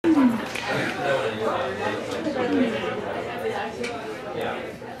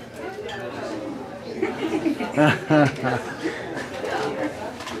Leo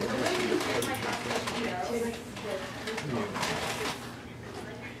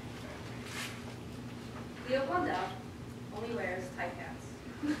Blondel only wears tight pants.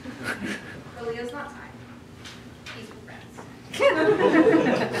 But Leo's not tight. He's with friends.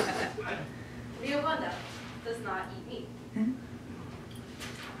 Leo Blondel does not eat meat. And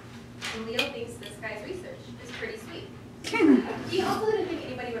Leo thinks this guy's research is pretty sweet. He also didn't think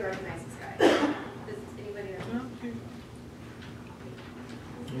anybody would recognize this guy. Does anybody know?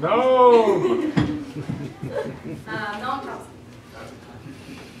 No! No one comes.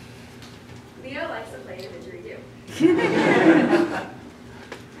 Leo likes to play the didgeridoo.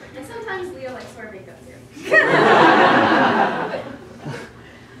 And sometimes Leo likes to wear makeup too.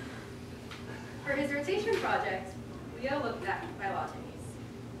 For his rotation project, Leo looked at phylogenies.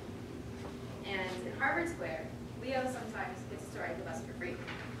 And in Harvard Square, Leo sometimes gets to ride the bus for free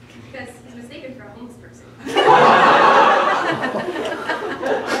because he's mistaken for a homeless person.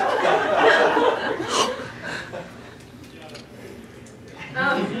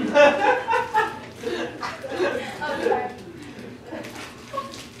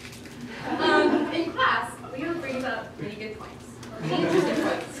 In class, Leo brings up many good points, many interesting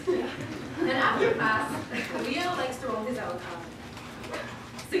points. And after class, Leo likes to roll his own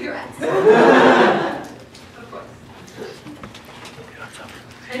cigarettes. Of course.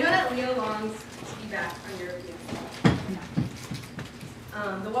 I know that Leo longs to be back on European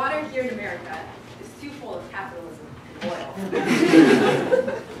soil. The water here in America is too full of capitalism and oil.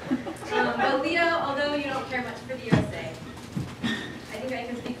 But Leo, although you don't care much for the USA, I think I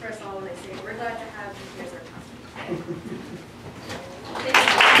can speak for us all when I say we're glad to have you here as our customer. Thank you.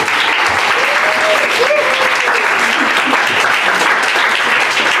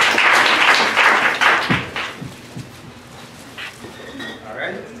 All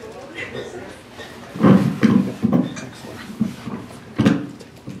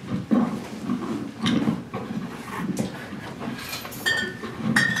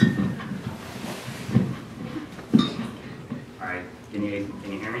right. Can you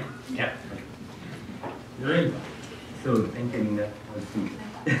hear me? Yeah. Great. So thank you, Linda.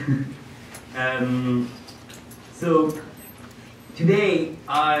 So today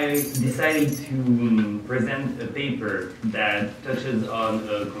I decided to present a paper that touches on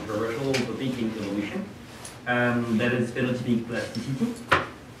a controversial topic in evolution, that is phenotypic plasticity.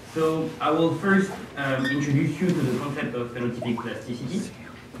 So I will first introduce you to the concept of phenotypic plasticity,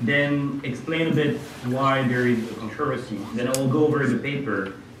 then explain a bit why there is a controversy. Then I will go over the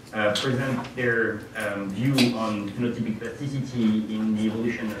paper, present their view on phenotypic plasticity in the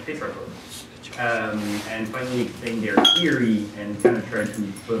evolution of tetrapods, and finally explain their theory and kind of try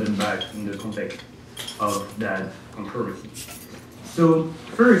to put it back in the context of that controversy. So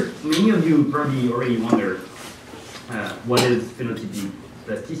first, many of you probably already wonder what is phenotypic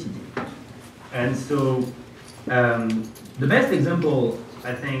plasticity. And so the best example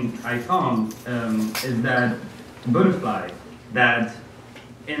I think I found is that butterfly that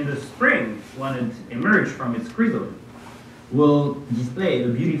in the spring, when it emerges from its chrysalis, will display a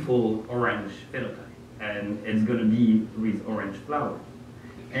beautiful orange phenotype, and it's going to be with orange flower.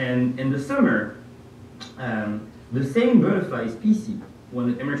 And in the summer, the same butterfly species, when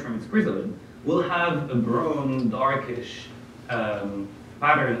it emerges from its chrysalis, will have a brown, darkish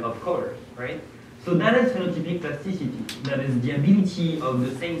pattern of colors, right? So that is phenotypic plasticity. That is the ability of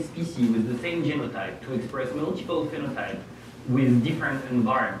the same species with the same genotype to express multiple phenotypes with different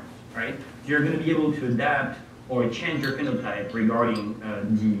environments, right? So you're going to be able to adapt or change your phenotype regarding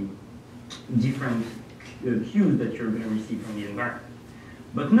the different cues that you're going to receive from the environment.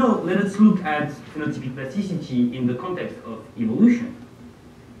 But no, let us look at phenotypic plasticity in the context of evolution.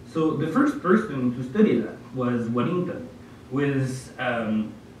 So the first person to study that was Wellington, when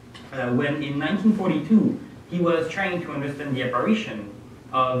in 1942 he was trying to understand the apparition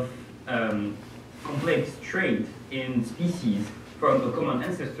of complex traits in species from a common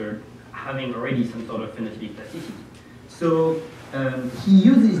ancestor having already some sort of phenotypic plasticity. So he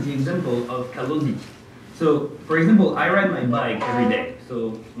uses the example of callosity. So for example, I ride my bike every day.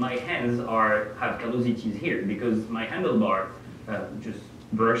 So my hands have callosities here because my handlebar just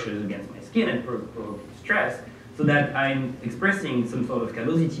brushes against my skin and provokes stress, so that I'm expressing some sort of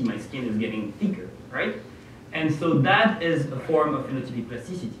callosity, my skin is getting thicker, right? And so that is a form of phenotypic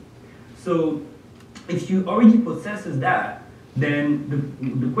plasticity. So if you already possesses that, then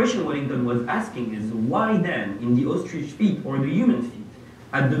the question Wellington was asking is, why then in the ostrich feet or the human feet,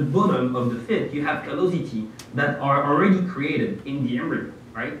 at the bottom of the feet, you have callosity that are already created in the embryo,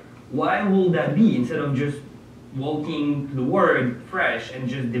 right? Why will that be, instead of just walking the world fresh and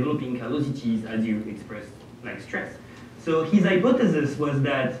just developing callosities as you express like stress. So his hypothesis was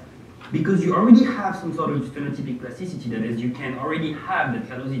that because you already have some sort of phenotypic plasticity, that is, you can already have that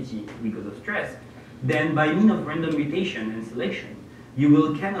callosity because of stress, then by means of random mutation and selection, you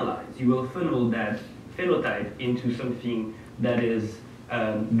will canalize, you will funnel that phenotype into something that is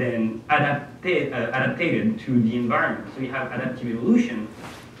then adapted to the environment. So you have adaptive evolution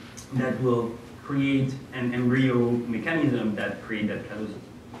that will create an embryo mechanism that create that callosity.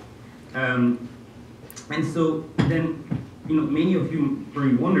 And so then, many of you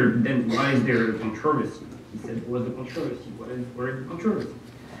probably wondered, then why is there a controversy? He said, what's the controversy? Where is the controversy?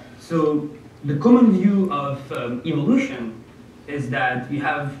 So the common view of evolution is that you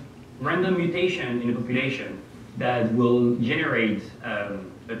have random mutation in a population that will generate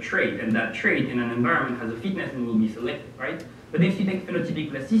a trait, and that trait in an environment has a fitness and will be selected, right? But if you take phenotypic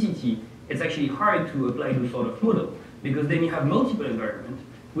plasticity, it's actually hard to apply this sort of model, because then you have multiple environments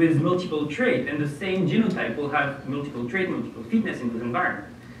with multiple traits, and the same genotype will have multiple traits, multiple fitness in this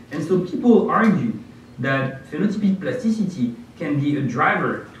environment. And so people argue that phenotypic plasticity can be a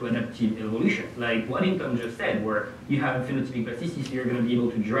driver to adaptive evolution, like Waddington just said, where you have phenotypic plasticity, so you're going to be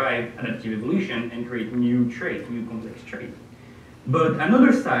able to drive adaptive evolution and create new traits, new complex traits. But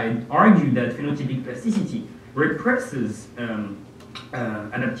another side argued that phenotypic plasticity represses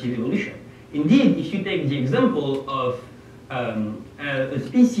adaptive evolution. Indeed, if you take the example of a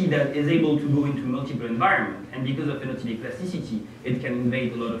species that is able to go into multiple environments, and because of phenotypic plasticity, it can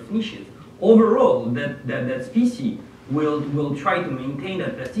invade a lot of niches. Overall, that species will try to maintain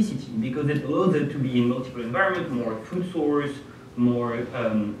that plasticity because it allows it to be in multiple environments, more food source, more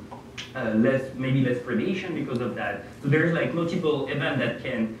maybe less predation because of that. So there's like multiple events that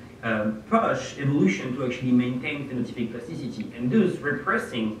can push evolution to actually maintain phenotypic plasticity, and thus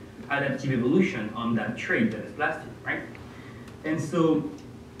repressing adaptive evolution on that trait that is plastic, right? And so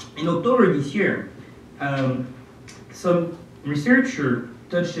in October this year, some researcher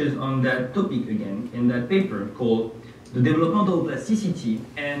touches on that topic again in that paper called The Developmental Plasticity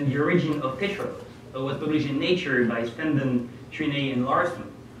and the Origin of Tetrapods. It was published in Nature by Standen, Trina, and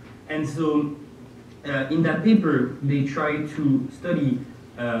Larsson. And so in that paper, they try to study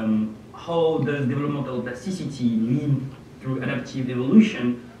how does developmental plasticity lead through adaptive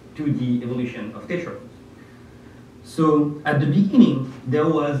evolution to the evolution of tetrapods. So at the beginning, there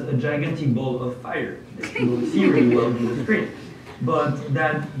was a gigantic ball of fire that you will see really well on the screen. But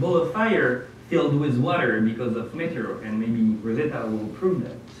that ball of fire filled with water because of meteor, and maybe Rosetta will prove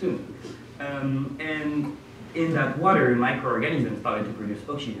that soon. And in that water, microorganisms started to produce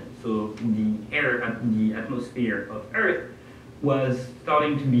oxygen. So the air at the atmosphere of Earth was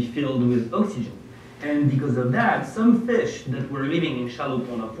starting to be filled with oxygen. And because of that, some fish that were living in shallow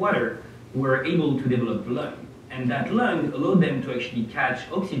pond of water were able to develop lung. And that lung allowed them to actually catch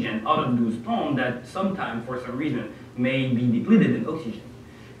oxygen out of those ponds that sometimes, for some reason, may be depleted in oxygen.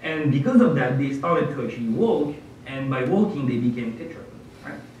 And because of that, they started to actually walk, and by walking, they became tetrapods,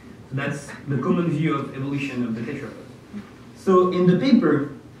 right? So that's the common view of evolution of the tetrapods. So in the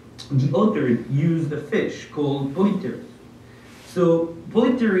paper, the author used a fish called Polypterus. So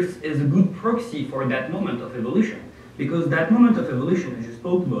Polypterus is a good proxy for that moment of evolution, because that moment of evolution I just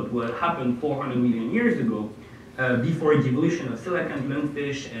spoke about what happened 400 million years ago, before the evolution of coelacanth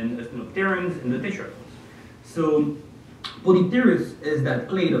lungfish and Astenopterans and the tetrapods. So Polypterus is that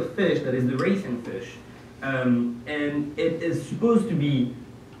clade of fish that is the racing fish, and it is supposed to be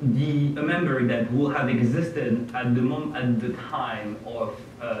a member that will have existed at the time of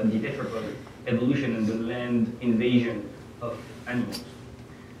the tetrapod evolution and the land invasion of animals.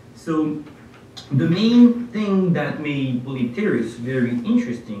 So the main thing that made Polypterus very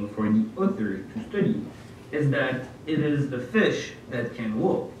interesting for the author to study is that it is a fish that can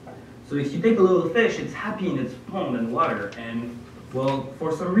walk. So if you take a little fish, it's happy in its pond and water, and well,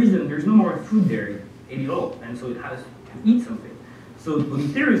 for some reason, there's no more food there at all, and so it has to eat something. So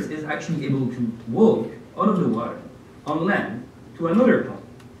Polypterus is actually able to walk out of the water on land to another pond,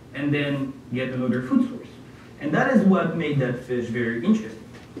 and then get another food source. And that is what made that fish very interesting.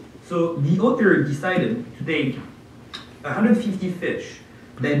 So the author decided to take 150 fish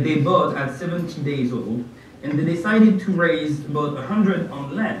that they bought at 70 days old, and they decided to raise about 100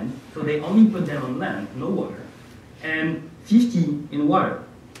 on land, so they only put them on land, no water, and 50 in water.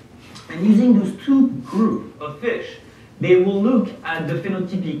 And using those two groups of fish, they will look at the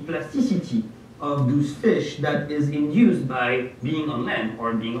phenotypic plasticity of those fish that is induced by being on land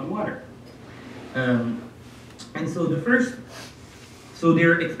or being on water. And so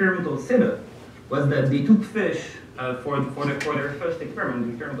their experimental setup was that they took fish for their first experiment, the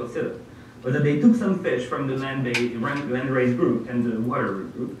experimental setup, was that they took some fish from the land-raised group and the water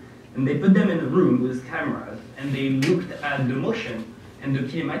group. and they put them in a room with cameras, and they looked at the motion and the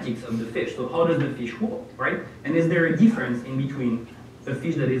kinematics of the fish. So how does the fish walk, right? And is there a difference in between a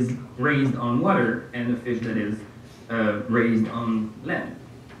fish that is raised on water and a fish that is raised on land?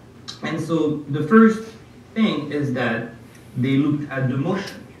 And so the first thing is that they looked at the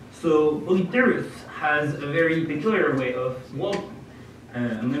motion. So Polypterus has a very peculiar way of walking.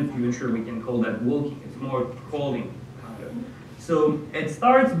 I'm not even sure we can call that walking. It's more crawling. So it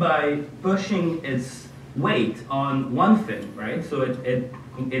starts by pushing its weight on one fin, right? So it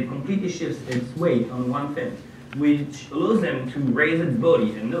completely shifts its weight on one fin, which allows them to raise its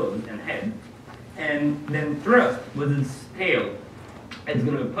body and nose and head, and then thrust with its tail. It's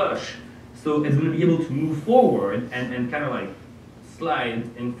going to push, so it's going to be able to move forward and kind of like slide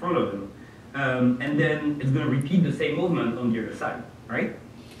in front of them. And then it's going to repeat the same movement on the other side, right?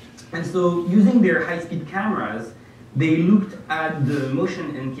 And so using their high-speed cameras, they looked at the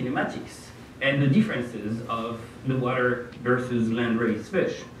motion and kinematics and the differences of the water versus land-raised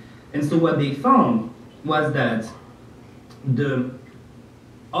fish. And so what they found was that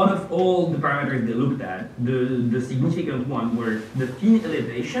out of all the parameters they looked at, the significant one were the fin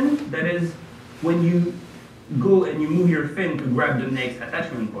elevation, that is when you go and you move your fin to grab the next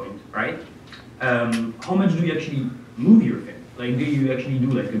attachment point, right? How much do you actually move your fin? Like, do you actually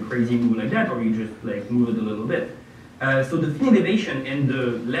do like a crazy move like that, or you just like move it a little bit? So the fin elevation in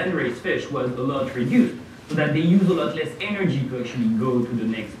the land-raised fish was a lot reduced, so that they use a lot less energy to actually go to the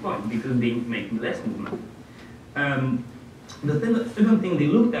next point because they make less movement. The second thing they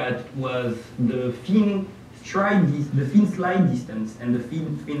looked at was the fin slide distance and the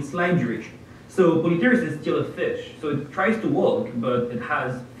fin slide duration. So Polypterus is still a fish, so it tries to walk, but it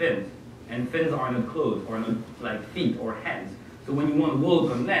has fins, and fins are not claws or not like feet or hands. So when you want to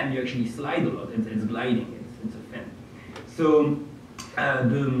walk on land, you actually slide a lot. It's gliding. It's a fin. So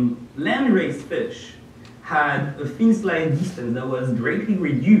the land-raised fish had a fin slide distance that was greatly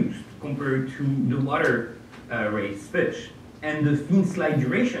reduced compared to the water-raised fish. And the fin slide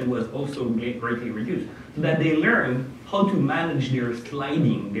duration was also greatly reduced, so that they learned how to manage their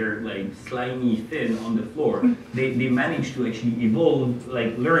sliding, their like slimy fin on the floor. They managed to actually evolve,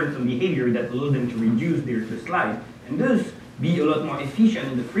 like learn some behavior that allowed them to reduce the slide, and thus be a lot more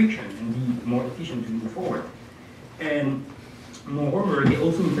efficient in the friction and be more efficient to move forward. And moreover, they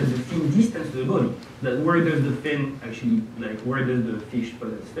also looked at the fin distance to the body. That where does the fin actually, like where does the fish put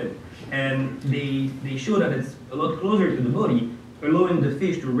its fin? And they show that it's a lot closer to the body, allowing the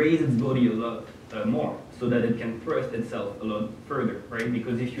fish to raise its body a lot more, so that it can thrust itself a lot further, right?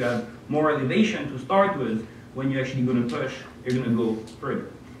 Because if you have more elevation to start with, when you're actually going to push, you're going to go further.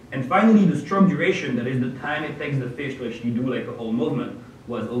 And finally, the stroke duration, that is the time it takes the fish to actually do like a whole movement,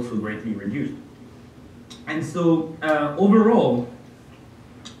 was also greatly reduced. And so overall,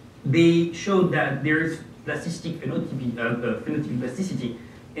 they showed that there's plasticity, phenotypic plasticity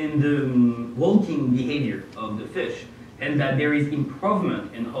in the walking behavior of the fish, and that there is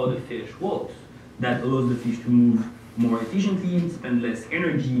improvement in how the fish walks that allows the fish to move more efficiently, spend less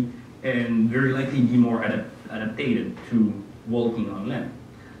energy, and very likely be more adapted to walking on land.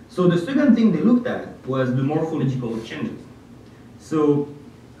 So the second thing they looked at was the morphological changes. So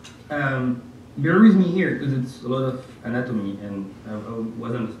bear with me here because it's a lot of anatomy, and I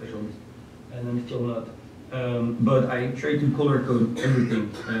wasn't a specialist, and I'm still not. But I try to color code everything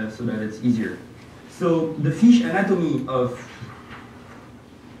so that it's easier. So the fish anatomy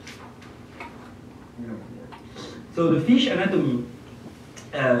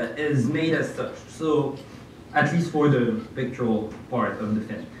is made as such. So at least for the pectoral part of the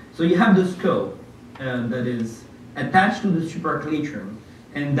fin. So you have the skull that is attached to the supraclatrum,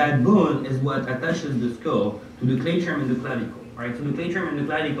 and that bone is what attaches the skull to the clatrum and the clavicle. Right? So the clatrum and the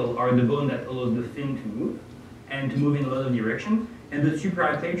clavicle are the bone that allows the fin to move, and to move in a lot of directions. And the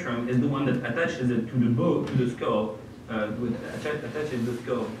supraclatrum is the one that attaches it to the skull, attaches the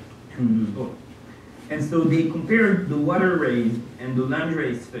skull to the bone. And so they compared the water-raised and the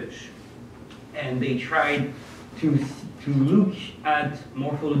land-raised fish, and they tried to look at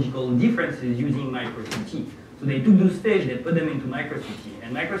morphological differences using micro-CT. So they took those fish, they put them into micro-CT,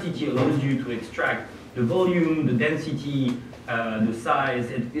 and micro-CT allows you to extract the volume, the density, the size.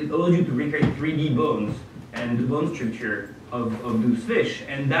 It allows you to recreate 3D bones and the bone structure of those fish,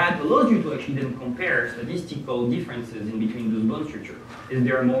 and that allows you to actually then compare statistical differences in between those bone structures.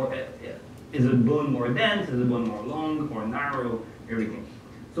 Is a bone more dense? Is a bone more long or narrow? Everything.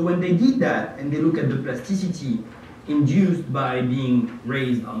 So when they did that, and they look at the plasticity induced by being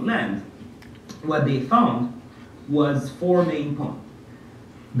raised on land, what they found was 4 main points.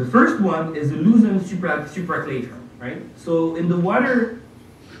 The first one is a loosened supraclatrum, right? So in the water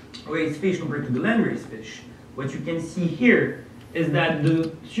raised fish compared to the land-raised fish, what you can see here is that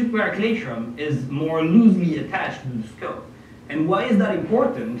the suprachilatrum is more loosely attached to the skull. And why is that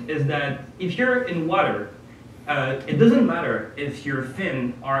important is that if you're in water, it doesn't matter if your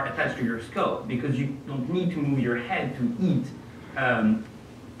fins are attached to your skull, because you don't need to move your head to eat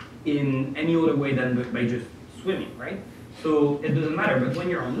in any other way than by just swimming, right? So it doesn't matter, but when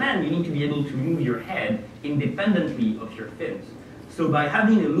you're on land, you need to be able to move your head independently of your fins. So by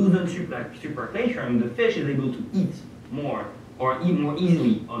having a loosened suprachilatrum, the fish is able to eat more or eat more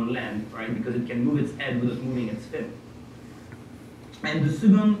easily on land, right? Because it can move its head without moving its fin. And the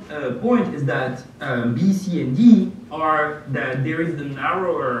second point is that B, C, and D are that there is the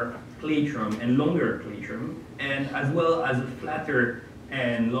narrower clatrum and longer clatrum, and as well as a flatter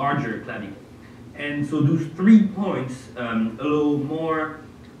and larger clavicle. And so those 3 points allow more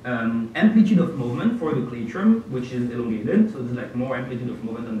amplitude of movement for the clatrum, which is elongated, so there's like more amplitude of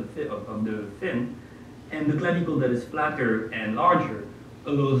movement on the fin, and the clavicle that is flatter and larger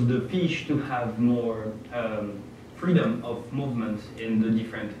allows the fish to have more freedom of movement in the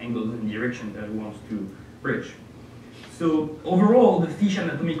different angles and direction that it wants to reach. So overall, the fish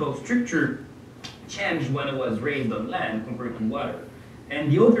anatomical structure changed when it was raised on land compared to water.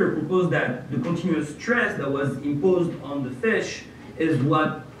 And the author proposed that the continuous stress that was imposed on the fish is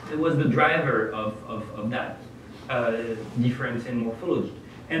what was the driver of that difference in morphology.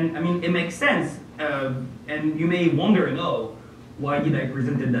 And I mean, it makes sense. And you may wonder, no, why did I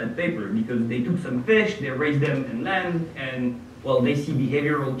present that paper? Because they took some fish, they raised them in land, and well, they see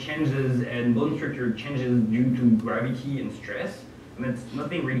behavioral changes and bone structure changes due to gravity and stress. And it's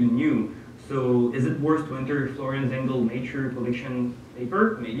nothing really new. So is it worth to enter Florian's Engel Nature collection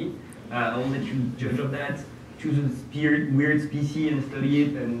paper? Maybe. I'll let you judge of that. Choose a weird species and study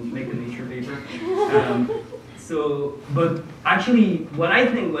it and make a nature paper. But actually, what I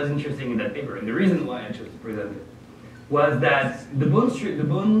think was interesting in that paper, and the reason why I chose to present it, was that the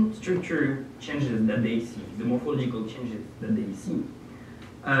bone structure changes that they see, the morphological changes that they see,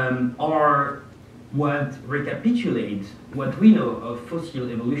 are what recapitulate what we know of fossil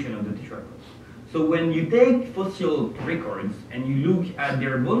evolution of the tetrapods. So when you take fossil records and you look at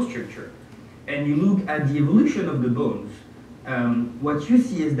their bone structure, and you look at the evolution of the bones, what you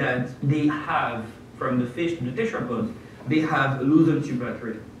see is that they have, from the fish to the tetrapods, they have a loosened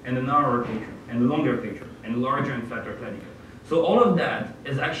suprachilatrum, and a narrower clatrum, and a longer clatrum, and a larger and flatter clavicle. So all of that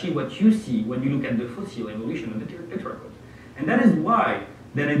is actually what you see when you look at the fossil evolution of the tetrapods. And that is why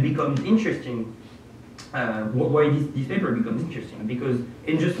then it becomes interesting, why this paper becomes interesting, because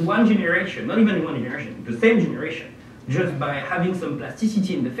in just one generation, not even one generation, the same generation, just by having some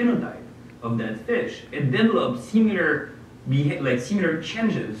plasticity in the phenotype of that fish, it develops similar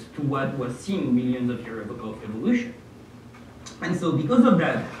changes to what was seen millions of years of evolution. And so because of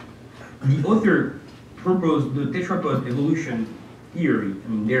that, the author proposed the tetrapod evolution theory, I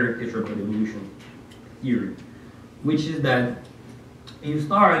mean their tetrapod evolution theory, which is that you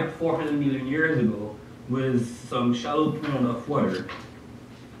start 400 million years ago with some shallow pond of water.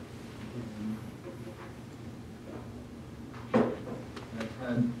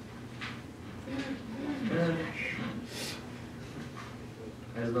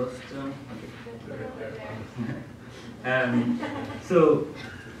 I lost. Okay. So,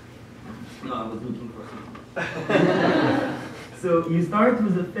 no, I was looking for something. So you start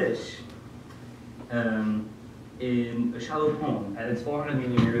with a fish in a shallow pond, and it's 400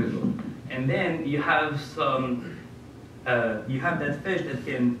 million years ago, and then you have some. You have that fish that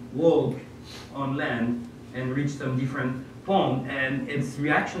can walk on land and reach some different pond, and its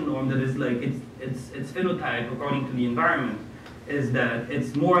reaction norm that is like its phenotype according to the environment is that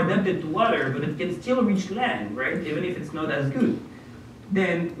it's more adapted to water, but it can still reach land, right? Even if it's not as good.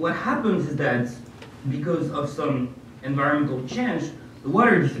 Then what happens is that because of some environmental change, the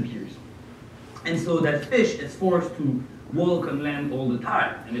water disappears. And so that fish is forced to walk on land all the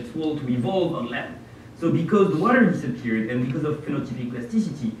time, and it's forced to evolve on land. So because the water disappeared, and because of phenotypic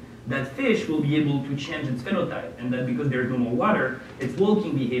plasticity, that fish will be able to change its phenotype, and that because there's no more water, its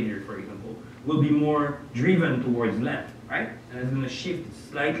walking behavior, for example, will be more driven towards land, right? And it's going to shift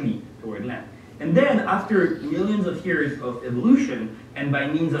slightly toward land. And then after millions of years of evolution, and by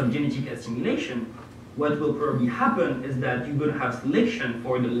means of genetic assimilation, what will probably happen is that you're going to have selection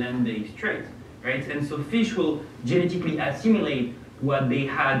for the land-based trait, right? And so fish will genetically assimilate what they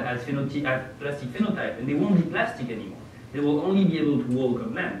had as plastic phenotype, and they won't be plastic anymore. They will only be able to walk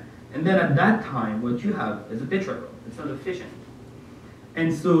on land. And then at that time, what you have is a tetrapod. It's not a fish anymore.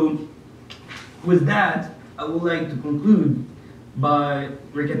 And so with that, I would like to conclude by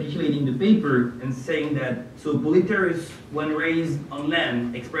recapitulating the paper and saying that, so Polypterus, when raised on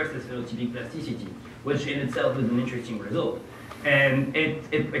land, expresses phenotypic plasticity, which in itself is an interesting result. And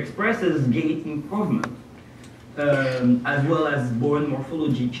it expresses gait improvement, as well as bone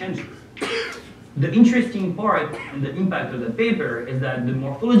morphology changes. The interesting part and the impact of the paper is that the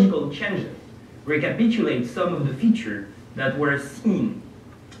morphological changes recapitulate some of the features that were seen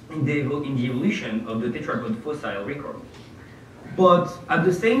in the evolution of the tetrapod fossil record. But at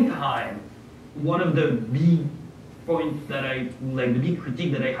the same time, one of the big points that the big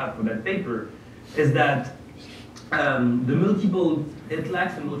critique that I have for that paper is that it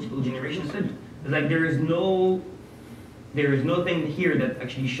lacks a multiple generation study. It's like there is nothing here that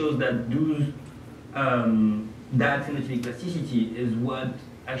actually shows that that phenotypic plasticity is what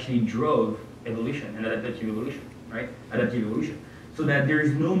actually drove evolution and adaptive evolution, right? Adaptive evolution. So that there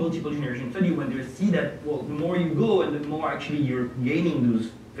is no multiple generation study when they see that, well, the more you go and the more actually you're gaining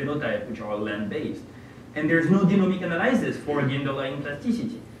those phenotypes which are land-based. And there's no genomic analysis for the underlying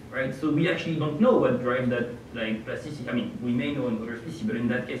plasticity, right? So we actually don't know what drives that plasticity. I mean, we may know in other species, but in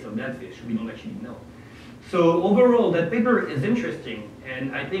that case of that fish, we don't actually know. So overall, that paper is interesting,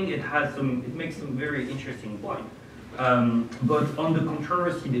 and I think it makes some very interesting points. But on the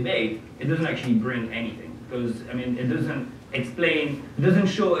controversy debate, it doesn't actually bring anything, because I mean, it doesn't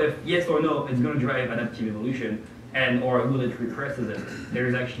show if yes or no it's going to drive adaptive evolution, or will it represses it. There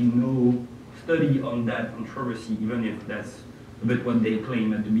is actually no study on that controversy, even if that's a bit what they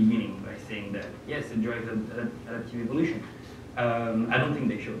claim at the beginning by saying that yes, it drives adaptive evolution. I don't think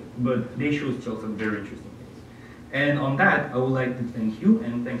they showed, but they show still some very interesting things. And on that, I would like to thank you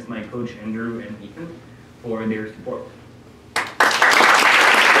and thanks my coach Andrew and Ethan for their support.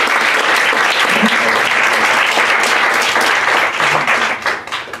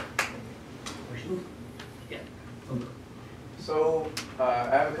 Questions? Yeah. Okay. So I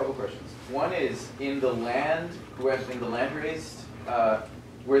have a couple questions. One is in the land raised.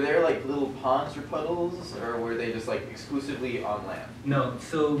 Were there like little ponds or puddles, or were they just like exclusively on land? No,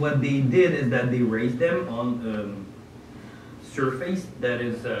 so what they did is that they raised them on surface that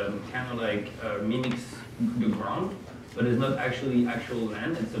is kind of like mimics the ground, but it's not actually actual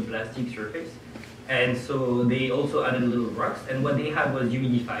land, it's a plastic surface. And so they also added little rocks, and what they had was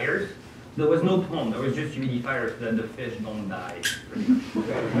humidifiers. There was no pond, there was just humidifiers so that the fish don't die.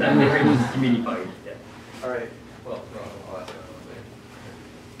 That they reduce humidified, yeah. All right, well, I'll ask that.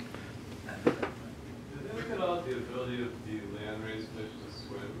 Did they look at all the ability of the land-raised fish to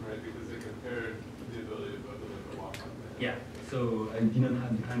swim, right? Because they compared the ability of both of them to walk on land. Yeah, so I didn't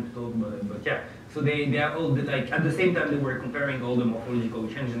have the time to talk about it, but yeah. So they are all, at the same time they were comparing all the morphological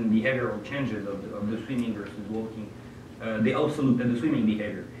changes and behavioral changes of the swimming versus walking. They also looked at the swimming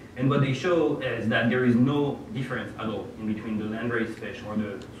behavior. And what they show is that there is no difference at all in between the land-raised fish or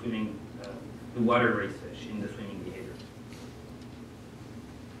the swimming, the water-raised fish in the swimming behavior.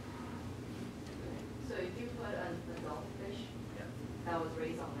 So if you put an adult fish that was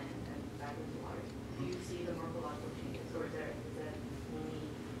raised on land and back into water, do you see the morphological changes, or is it only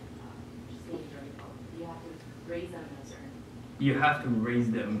stage or anything? You have to raise them in a certain. You have to raise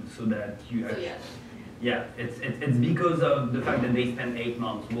them so that you actually. So yes. Yeah, it's because of the fact that they spent 8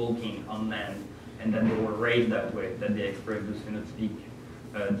 months walking on land and that they were raised that way that they express those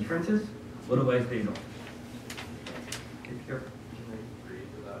phenotypic differences. Otherwise, they don't.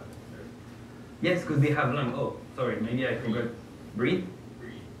 Yes, because they have lung. Oh, sorry, maybe I forgot. Breathe?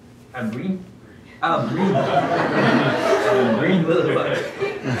 Breathe? Ah, breathe. Breathe little bit.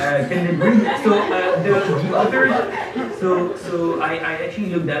 Can they breathe? So the other, so I actually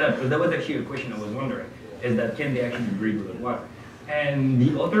looked that up because that was actually a question I was wondering, is that can they actually breathe with water? And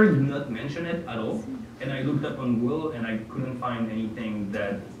the author did not mention it at all. And I looked up on Google and I couldn't find anything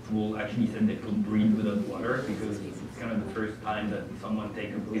that will actually say they could breathe without water, because it's kind of the first time that someone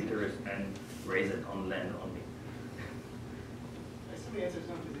take a Polypterus and raise it on land only. I assume the answer is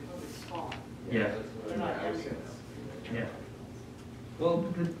no, because they totally spawn. Yeah. They're not embryos. Yeah. Well,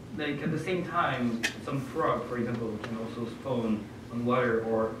 like at the same time, some frog, for example, can also spawn on water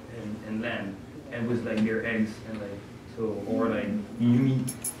or in land, and with like their eggs and like so, or like humid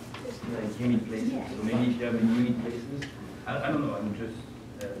places. So maybe if you have humid places, I don't know. I'm just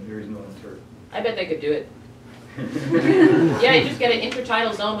there is no answer. I bet they could do it. Yeah, you just get an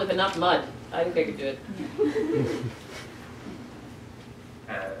intertidal zone with enough mud. I think they could do it.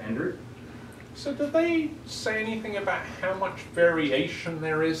 Andrew? So do they say anything about how much variation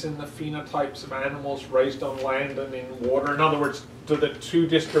there is in the phenotypes of animals raised on land and in water? In other words, do the two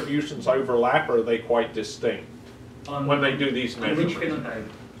distributions overlap, or are they quite distinct when they do these measurements? Which phenotype?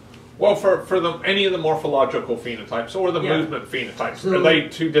 Well, for any of the morphological phenotypes or the Yeah. movement phenotypes, So- are they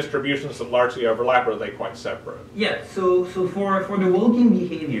two distributions that largely overlap, or are they quite separate? Yeah, so for the walking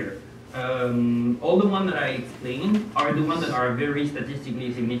behavior, all the ones that I explained are the ones that are very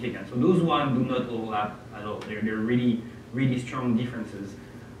statistically significant. So those ones do not overlap at all. They're really, really strong differences.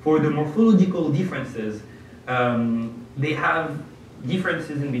 For the morphological differences, they have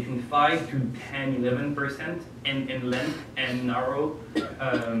differences in between 5 to 10, 11% in length and narrow.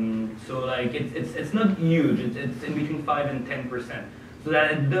 So like it's not huge. It's in between 5 and 10%. So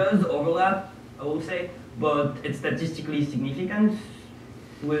that it does overlap, I would say, but it's statistically significant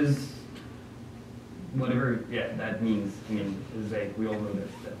with whatever that means. I mean, it's like we all know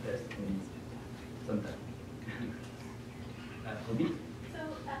that test means sometimes. Obi? So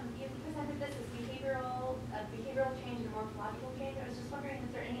you presented this as behavioral change and morphological change. I was just wondering,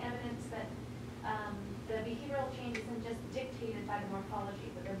 is there any evidence that the behavioral change isn't just dictated by the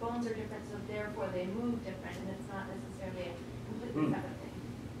morphology, but their bones are different, so therefore they move different, and it's not necessarily a completely separate thing?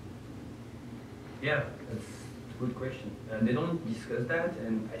 Yeah, that's a good question. They don't discuss that,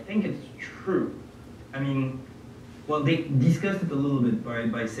 and I think it's true. I mean, well, they discussed it a little bit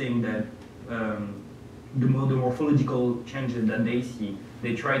by saying that the morphological changes that they see,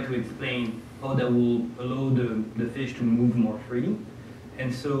 they try to explain how that will allow the fish to move more freely.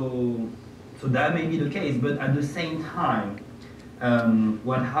 And so that may be the case, but at the same time,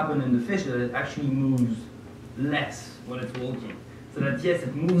 what happened in the fish is that it actually moves less when it's walking. So that yes,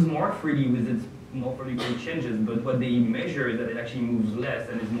 it moves more freely with its morphological changes, but what they measure is that it actually moves less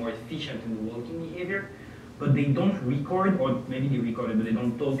and is more efficient in the walking behavior. But they don't record, or maybe they record it, but they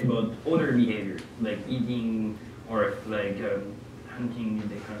don't talk about other behaviors, like eating or like hunting,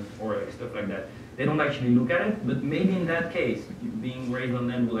 or stuff like that. They don't actually look at it, but maybe in that case, being raised on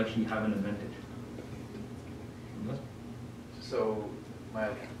land will actually have an advantage. So,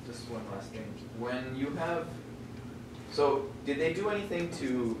 just one last thing. When you have, so did they do anything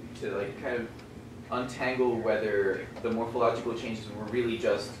to like kind of untangle whether the morphological changes were really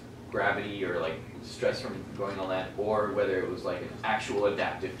just gravity or like stress from going on land, or whether it was like an actual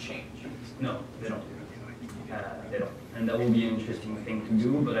adaptive change? No, they don't. They don't. And that will be an interesting thing to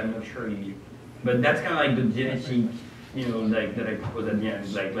do, but I'm not sure you. But that's kind of like the genetic, like that I proposed at the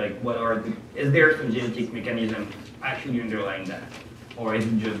end. Like what are is there some genetic mechanism actually underlying that, or is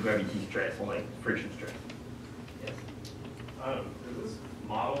it just gravity stress or like friction stress? Yes. Is this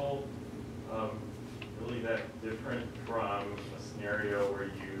model really that different from a scenario where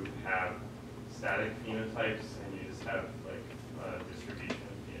you have static phenotypes and you just have like a distribution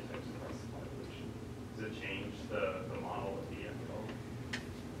of phenotypes across the population? Does it change the model at the end at all?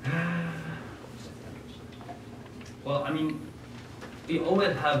 Well, I mean, you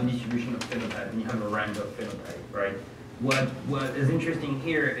always have a distribution of phenotype and you have a range of phenotype, right? What is interesting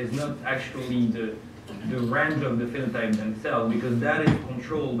here is not actually the range of the phenotype themselves, because that is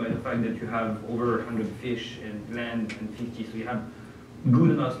controlled by the fact that you have over 100 fish in land and 50, so you have good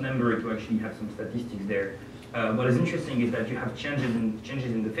enough number to actually have some statistics there. What is interesting is that you have changes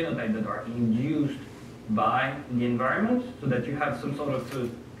in the phenotype that are induced by the environment, so that you have some sort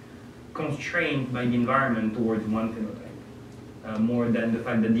of constraint by the environment towards one phenotype, more than the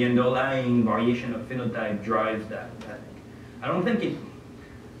fact that the underlying variation of phenotype drives that. I don't think it,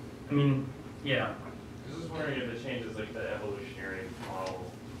 I mean, yeah. I was just wondering if it changes like the evolutionary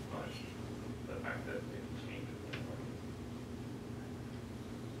model much, the fact that it changes the environment.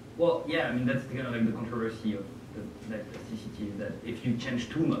 Well, yeah, I mean, that's kind of like the controversy of like plasticity, is that if you change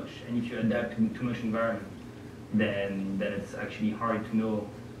too much and if you adapt to too much environment, then it's actually hard to know,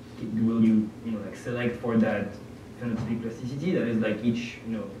 will you like select for that phenotypic plasticity that is like each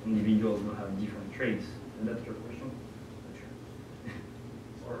individual will have different traits. And that's your question?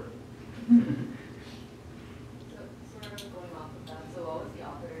 Sort of. So sort of going off of that, so what was the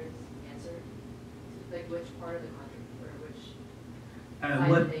author's answer? Like which part of the country, or which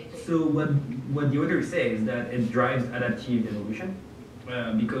what the authors say is that it drives adaptive evolution,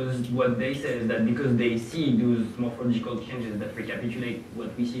 because what they say is that because they see those morphological changes that recapitulate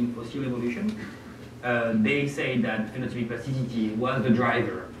what we see in fossil evolution, they say that phenotypic plasticity was the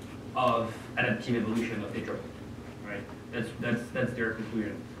driver of adaptive evolution of tetrapods. Right? That's their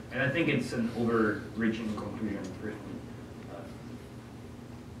conclusion, and I think it's an overreaching conclusion personally.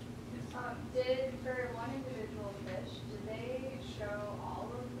 Did, for one individual fish, did they show all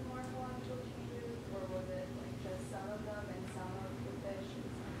of the morphological changes, or was it like just some of them and some of the fish and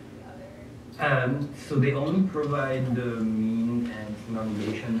some of the others? So they only provide the mean and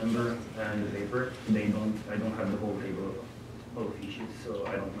standardization number in the paper. I don't have the whole table of all fishes, so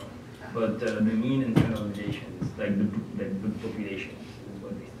I don't know. But the mean and standardization is like the population is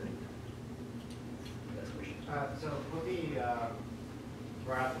what they studied. So Whoopi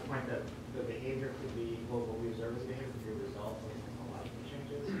brought up the point that the behavior could be, well, what we observe as behavior could be a result of technological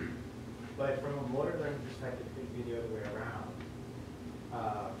changes. But from a motor learning perspective, it could be the other way around,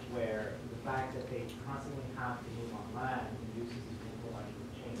 where the fact that they constantly have to move on land induces these morphological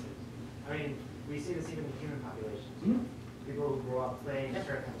changes. I mean, we see this even in human populations. Mm-hmm. People who grow up playing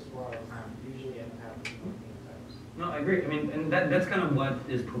certain types of sport all the time usually end up having more phenotypes. No, I agree. I mean, and that's kind of what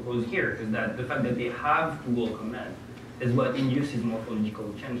is proposed here, is that the fact that they have to walk on land is what induces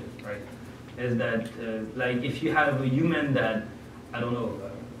morphological changes, right? Is that, like, if you have a human that, I don't know,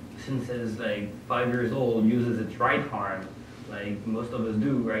 since it's like 5 years old, uses its right arm, like most of us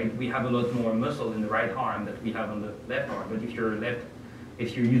do, right? We have a lot more muscle in the right arm that we have on the left arm. But if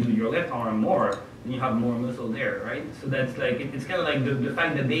you're using your left arm more, then you have more muscle there, right? So that's like, it's kind of like the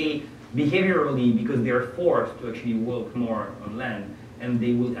fact that they behaviorally, because they're forced to actually walk more on land, and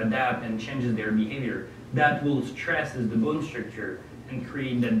they will adapt and changes their behavior, that will stresses the bone structure and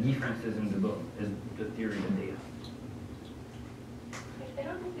create that differences in the bone, is the theory that they have. I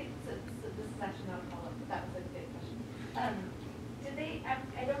don't think so this is actually not a follow-up, but that was a good question.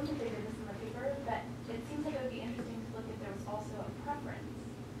 I don't think they did this in the paper, but it seems like it would be interesting to look if there was also a preference.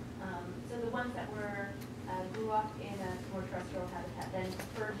 So the ones that grew up in a more terrestrial habitat then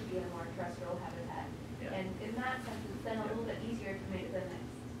preferred to be in a more terrestrial habitat. Yeah. And in that sense, it's then a little bit easier to make the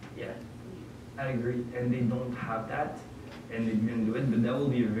next. Yeah, I agree. And they don't have that, and they didn't do it, but that will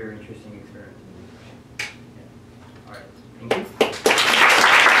be a very interesting experience. Yeah. All right, thank you.